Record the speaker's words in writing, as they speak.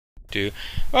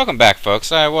Welcome back,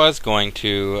 folks. I was going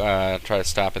to try to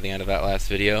stop at the end of that last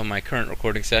video, my current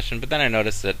recording session, but then I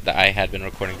noticed that I had been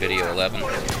recording video 11. I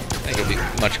think it would be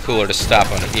much cooler to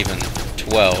stop on even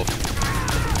 12.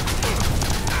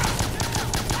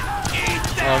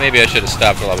 Well, maybe I should have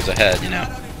stopped while I was ahead, you know.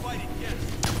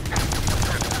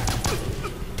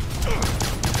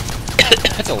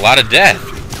 That's a lot of death.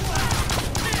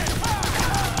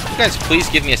 Can you guys please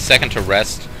give me a second to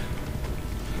rest?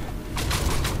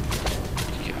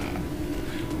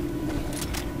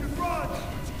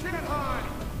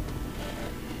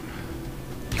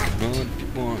 Run if you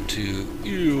want to,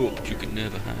 but you can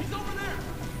never hide.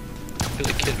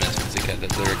 Billy Kid because he got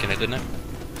that lyric in it, didn't it?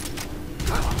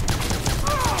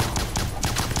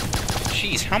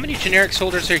 Jeez, how many generic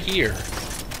soldiers are here?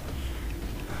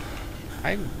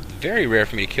 Very rare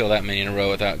for me to kill that many in a row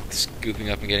without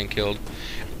scooping up and getting killed.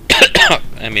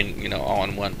 I mean, you know, all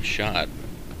in one shot.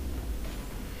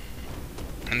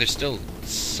 And there's still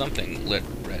something lit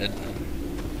red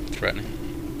threatening.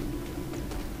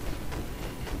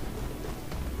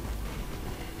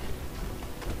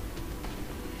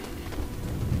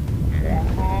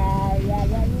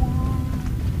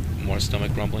 More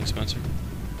stomach grumbling, Spencer?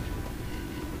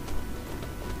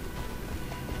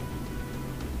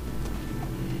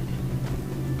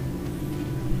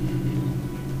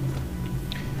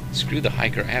 Screw the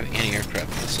hiker. I have anti-aircraft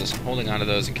missiles. I'm holding on to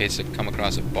those in case I come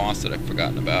across a boss that I've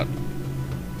forgotten about.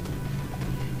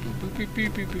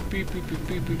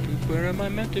 Where am I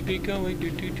meant to be going?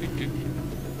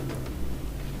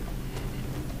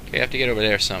 Okay, I have to get over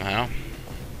there somehow.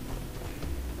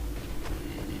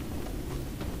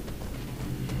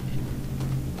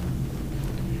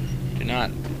 Do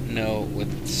not know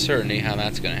with certainty how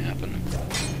that's going to happen.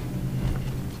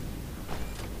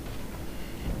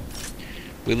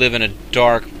 We live in a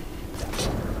dark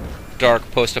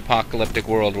post-apocalyptic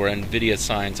world where NVIDIA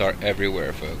signs are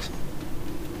everywhere, folks.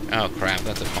 Oh crap,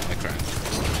 that's a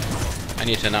polycraft. I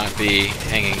need to not be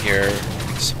hanging here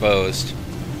exposed.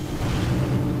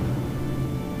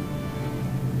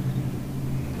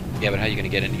 Yeah, but how are you going to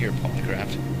get in here,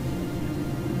 polycraft?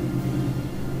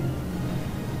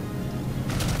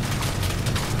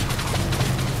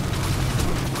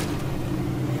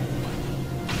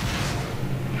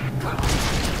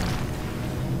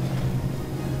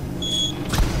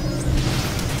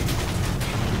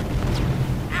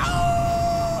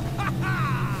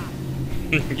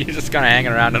 He's just kind of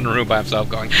hanging around in the room by himself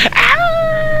going,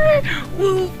 "Ah!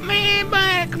 Wolfman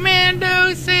Bionic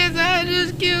Commando says I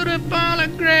just killed a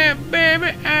polygraph,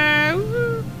 baby. Ah,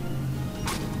 woo."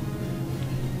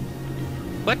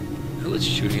 What? Who is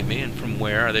shooting at me, and from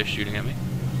where are they shooting at me?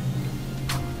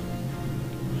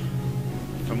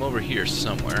 From over here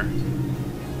somewhere.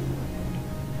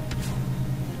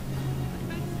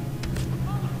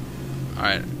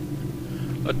 Alright.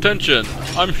 Attention!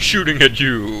 I'm shooting at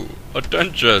you!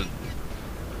 Attention!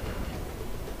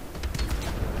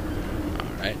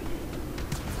 Alright.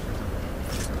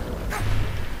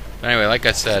 Anyway, like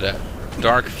I said, a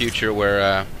dark future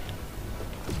where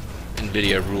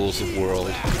NVIDIA rules the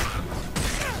world.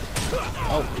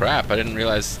 Oh crap, I didn't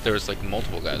realize there was like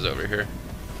multiple guys over here.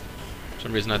 For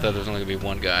some reason I thought there was only going to be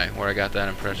one guy. Where I got that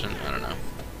impression, I don't know.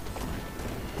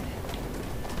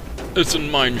 It's in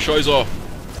mine, Scheiße!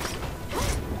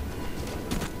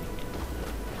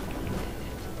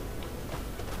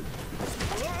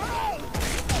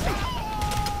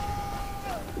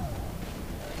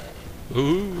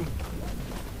 Ooh.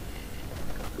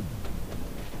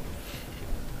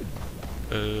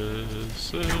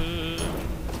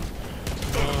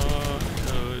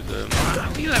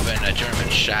 You have a German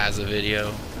Scheiße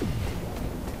video.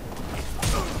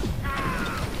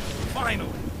 Final.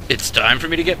 It's time for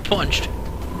me to get punched.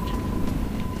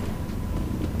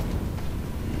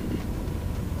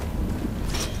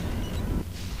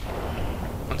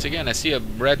 Once again, I see a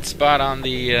red spot on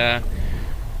the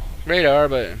radar,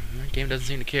 but the game doesn't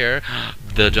seem to care.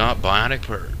 The Bionic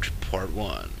Purge, Part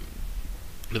 1.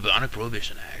 The Bionic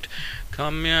Prohibition Act.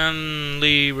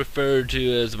 Commonly referred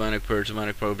to as the Bionic Purge, the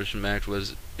Bionic Prohibition Act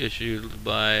was issued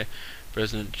by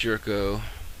President Jerko.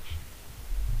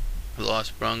 The law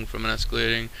sprung from an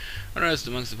escalating unrest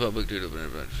amongst the public due to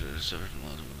Bionic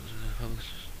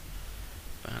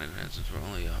enhancements were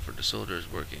only offered to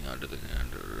soldiers working under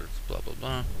blah blah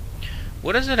blah.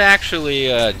 What does it actually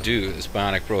do, this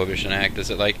Bionic Prohibition Act? Does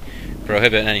it, like,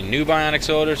 prohibit any new Bionic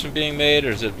soldiers from being made,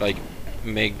 or does it, like,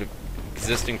 make the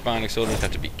existing Bionic soldiers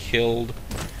have to be killed?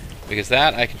 Because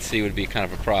that, I can see, would be kind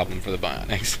of a problem for the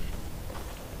Bionics.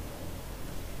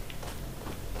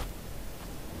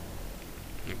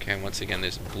 Okay, once again,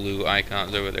 these blue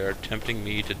icons over there are tempting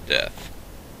me to death.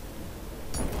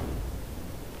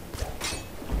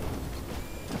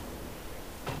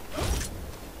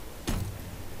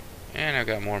 I've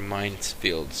got more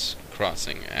minefields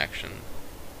crossing action.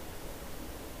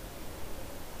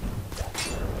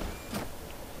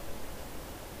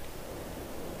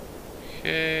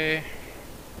 Okay.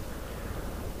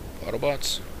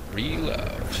 Autobots,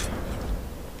 reload.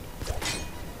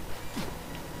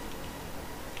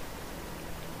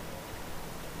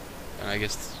 And I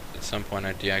guess at some point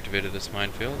I deactivated this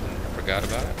minefield and forgot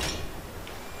about it.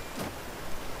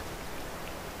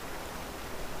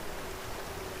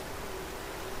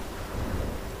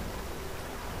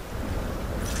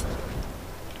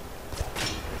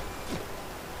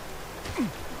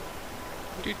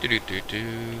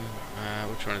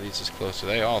 Which one of these is closer?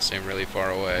 They all seem really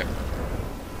far away.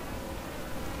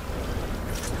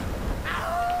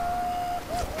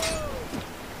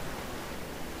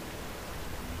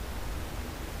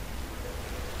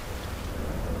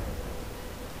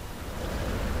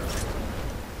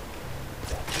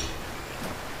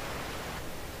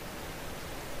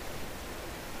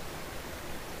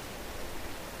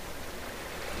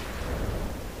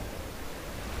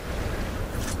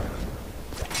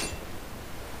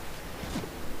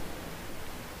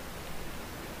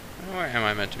 Where am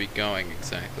I meant to be going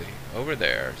exactly? Over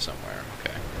there somewhere,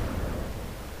 okay.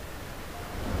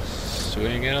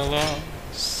 Swinging along,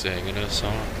 singing a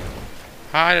song.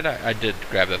 How did I did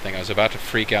grab that thing. I was about to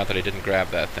freak out that I didn't grab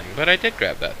that thing, but I did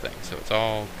grab that thing, so it's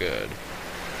all good.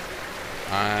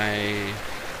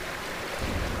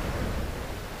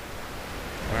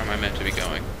 Where am I meant to be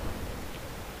going?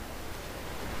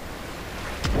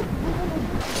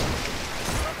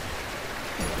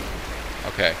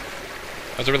 Okay.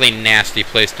 That was a really nasty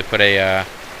place to put a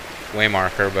way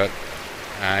marker, but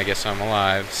I guess I'm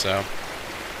alive, so.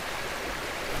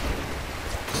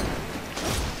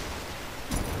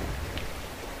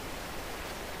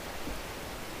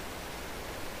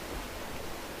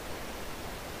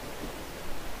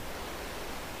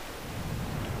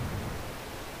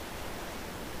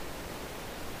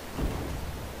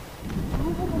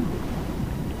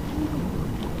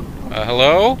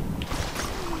 Hello?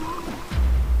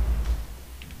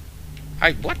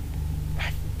 What?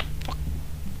 Fuck.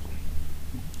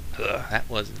 That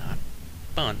was not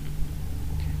fun.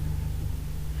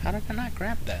 How did I not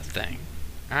grab that thing?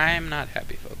 I'm not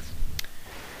happy, folks.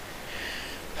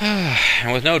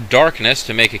 And with no darkness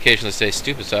to make occasionally say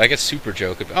stupid stuff, I guess Super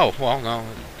Joe could... Oh, well, no.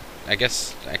 I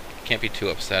guess I can't be too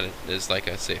upset. It is like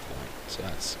a safe point, so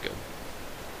that's good.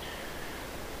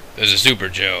 There's a Super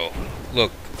Joe.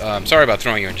 Look, I'm sorry about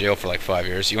throwing you in jail for like 5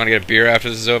 years. You want to get a beer after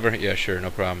this is over? Yeah, sure, no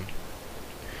problem.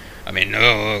 I mean,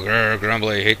 no,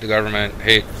 grumbly, hate the government,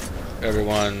 hate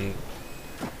everyone.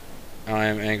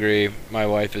 I'm angry, my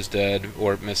wife is dead,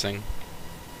 or missing.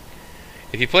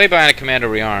 If you play Bionic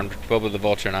Commando Rearmed, Boba the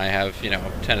Vulture and I have, you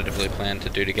know, tentatively planned to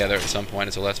do together at some point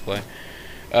as a Let's Play.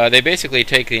 They basically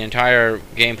take the entire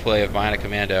gameplay of Bionic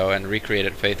Commando and recreate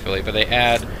it faithfully, but they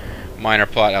add minor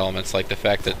plot elements like the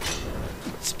fact that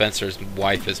Spencer's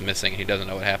wife is missing and he doesn't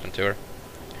know what happened to her.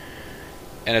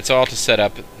 And it's all to set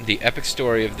up the epic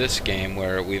story of this game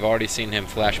where we've already seen him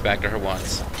flash back to her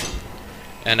once.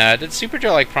 And did Super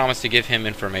Joe like promise to give him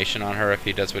information on her if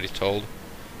he does what he's told?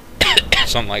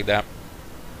 Something like that.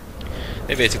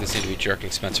 They basically seem to be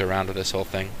jerking Spencer around with this whole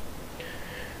thing.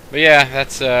 But yeah,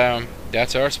 that's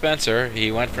our Spencer.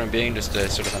 He went from being just a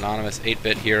sort of anonymous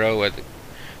 8-bit hero with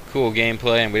cool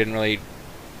gameplay, and we didn't really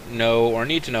know or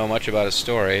need to know much about his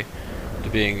story, to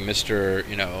being Mr.,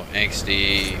 you know,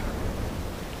 angsty...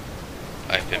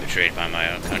 I've been betrayed by my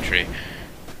own country.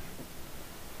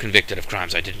 Convicted of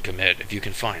crimes I didn't commit. If you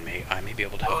can find me, I may be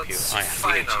able to help you. I am the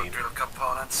final drill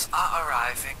components are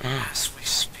arriving as we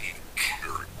speak.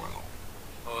 Very well.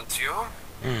 And you?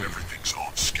 Everything's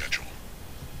on schedule.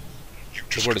 You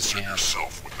just concern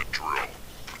yourself with the drill.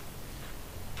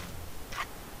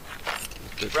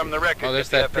 From the record, oh, there's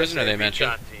that prisoner they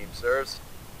mentioned. Team serves.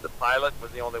 The pilot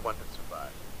was the only one who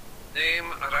survived.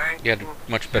 Name, rank, He had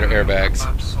much better airbags.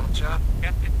 soldier.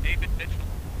 Captain David Mitchell,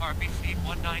 RBC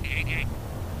 1988.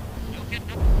 You'll get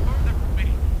no further from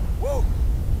me. Whoa!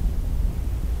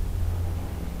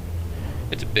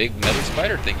 It's a big metal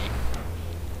spider thingy.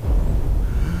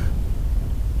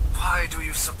 Why do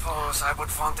you suppose I would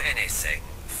want anything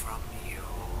from you?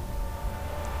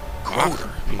 Ach,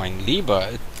 mein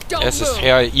Lieber. Es ist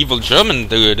Herr Evil German,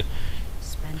 dude.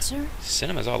 Spencer?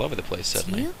 Cinema's all over the place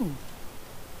suddenly. You.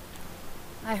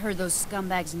 I heard those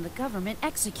scumbags in the government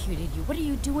executed you. What are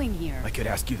you doing here? I could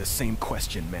ask you the same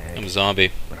question, Mag. I'm a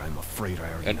zombie. But I'm afraid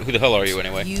I already And know who the hell are the you answer.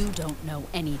 anyway? You don't know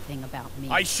anything about me.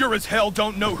 I sure as hell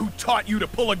don't know who taught you to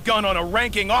pull a gun on a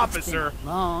ranking officer. It's been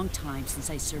a long time since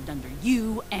I served under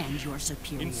you and your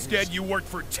superiors. Instead, you work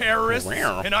for terrorists,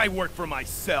 Wow. and I work for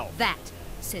myself. That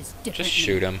says differently. Just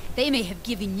shoot him. They may have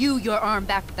given you your arm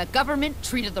back, but the government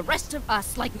treated the rest of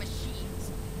us like machines.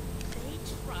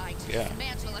 They tried to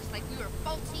dismantle us like we were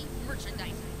faulty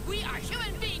merchandise. We are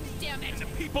human beings, damn it! The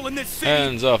people in this city,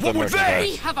 Hands off the what were merchandise.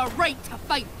 We have a right to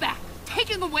fight back.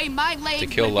 Taking away my legs To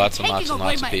kill would be lots and taking lots and away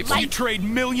lots of my people. You life. trade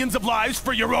millions of lives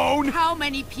for your own? How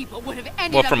many people would have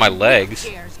ended Well, up for my in legs.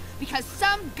 wheelchairs because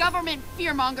some government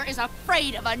fearmonger is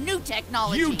afraid of a new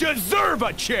technology? You deserve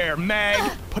a chair,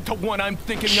 Mag! But the one I'm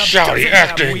thinking of Shouty doesn't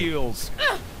acting. have wheels.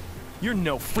 You're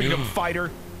no freedom fighter.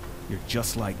 You're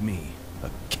just like me, a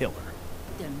killer.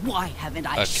 Then why haven't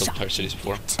I I've killed shot entire you cities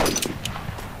before. yet?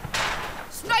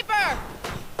 Sniper!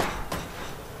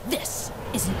 This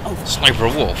isn't over. Sniper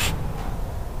Wolf.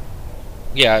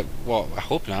 Yeah, well, I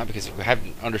hope not, because we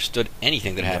haven't understood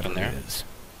anything that happened Never there. is.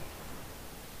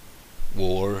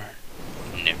 War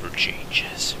never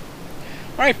changes.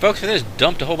 Alright, folks, we just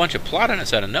dumped a whole bunch of plot on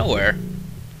us out of nowhere.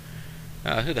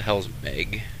 Who the hell's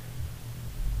Meg?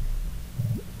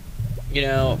 You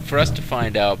know, for us to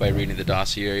find out by reading the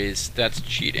dossiers, that's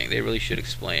cheating. They really should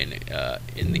explain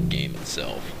in the game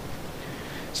itself.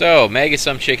 So, Meg is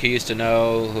some chick who used to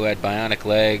know, who had bionic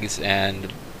legs,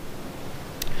 and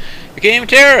became a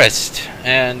terrorist.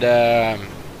 And,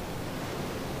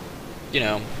 you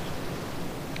know,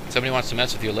 somebody wants to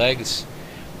mess with your legs,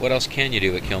 what else can you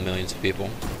do but kill millions of people?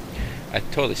 I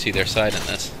totally see their side in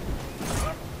this.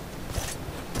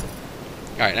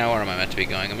 Alright, now where am I meant to be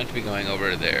going? I'm meant to be going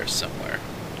over there somewhere.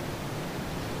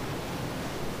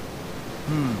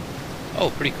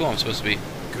 Oh, pretty cool. I'm supposed to be...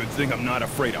 Good thing I'm not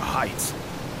afraid of heights.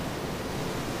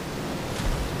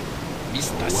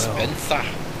 Mr. Spencer.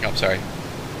 Oh, I'm sorry.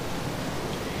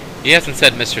 He hasn't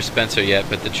said Mr. Spencer yet,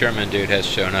 but the German dude has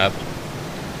shown up.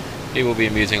 He will be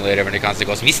amusing later when he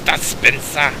constantly goes, Mr.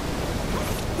 Spencer!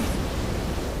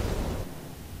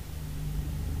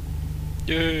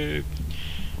 Yay!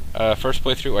 First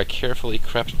playthrough, I carefully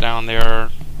crept down there,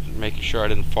 making sure I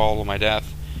didn't fall to my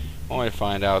death, only to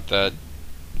find out that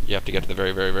you have to get to the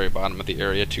very, very, very bottom of the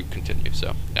area to continue,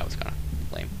 so that was kind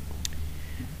of lame.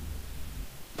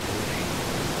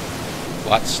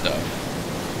 Lots of stuff.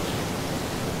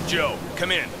 Joe,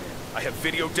 come in. I have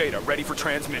video data ready for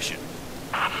transmission.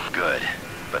 Good,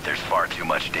 but there's far too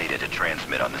much data to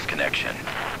transmit on this connection.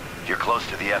 You're close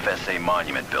to the FSA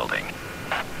Monument building.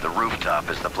 The rooftop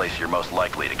is the place you're most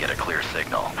likely to get a clear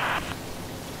signal.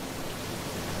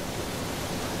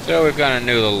 So we've got a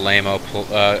new little lame-o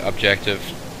objective.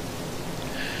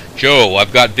 Joe,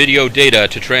 I've got video data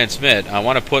to transmit. I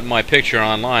want to put my picture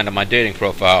online on my dating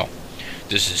profile.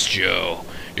 This is Joe.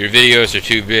 Your videos are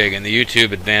too big and the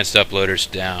YouTube advanced uploader's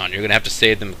down. You're going to have to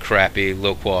save them crappy,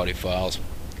 low-quality files.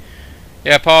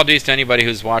 Yeah, apologies to anybody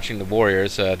who's watching The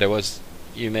Warriors.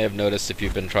 You may have noticed if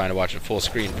you've been trying to watch it full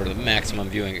screen for the maximum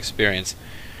viewing experience,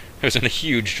 there's been a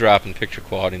huge drop in picture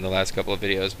quality in the last couple of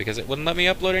videos because it wouldn't let me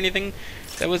upload anything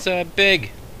that was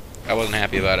big. I wasn't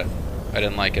happy about it. I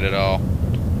didn't like it at all.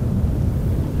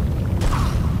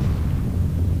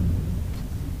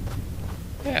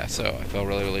 Yeah, so I fell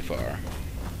really, really far.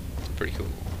 Pretty cool.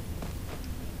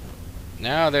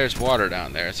 Now there's water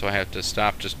down there, so I have to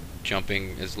stop just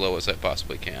jumping as low as I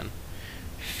possibly can.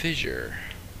 Fissure.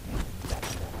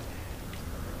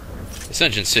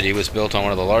 Ascension City was built on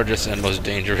one of the largest and most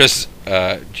dangerous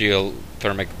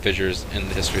geothermal fissures in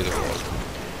the history of the world.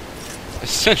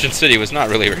 Ascension City was not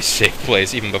really a very safe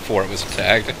place even before it was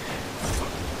attacked.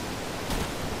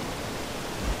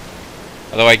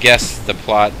 Although I guess the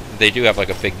plot, they do have like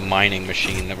a big mining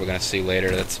machine that we're going to see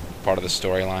later. That's part of the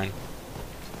storyline.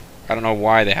 I don't know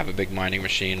why they have a big mining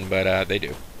machine, but they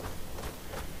do.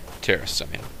 Terrorists, I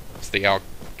mean. It's the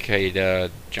Al-Qaeda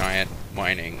giant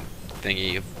mining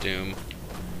thingy of doom.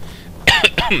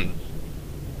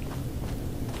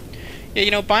 Yeah,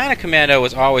 you know, Bionic Commando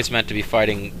was always meant to be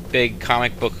fighting big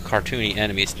comic book cartoony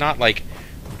enemies, not like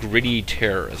gritty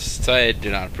terrorists. I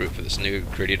do not approve of this new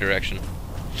gritty direction.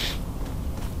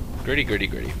 Gritty, gritty,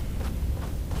 gritty.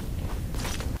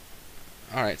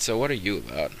 Alright, so what are you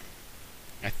about?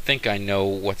 I think I know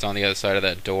what's on the other side of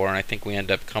that door, and I think we end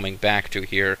up coming back to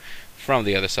here from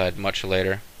the other side much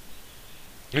later.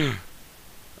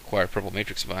 Acquire purple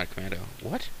matrix of Bionic Commando.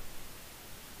 What?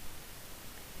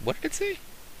 What did it say?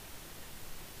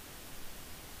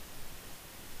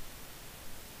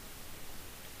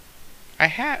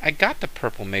 I got the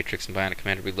purple Matrix in Bionic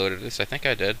Commando Reloaded. At least I think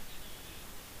I did.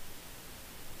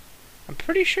 I'm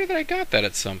pretty sure that I got that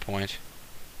at some point.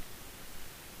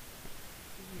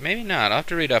 Maybe not. I'll have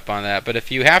to read up on that. But if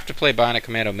you have to play Bionic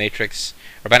Commando Matrix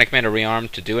or Bionic Commando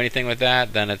Rearmed to do anything with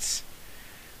that, then it's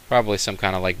probably some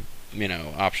kind of, like, you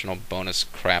know, optional bonus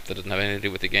crap that doesn't have anything to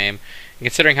do with the game. And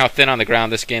considering how thin on the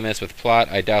ground this game is with plot,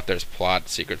 I doubt there's plot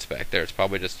secrets back there. It's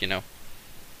probably just, you know,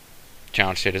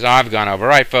 challenge status. Oh, I've gone over.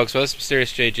 Alright, folks. Well, this is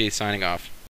Mysterious JG signing off.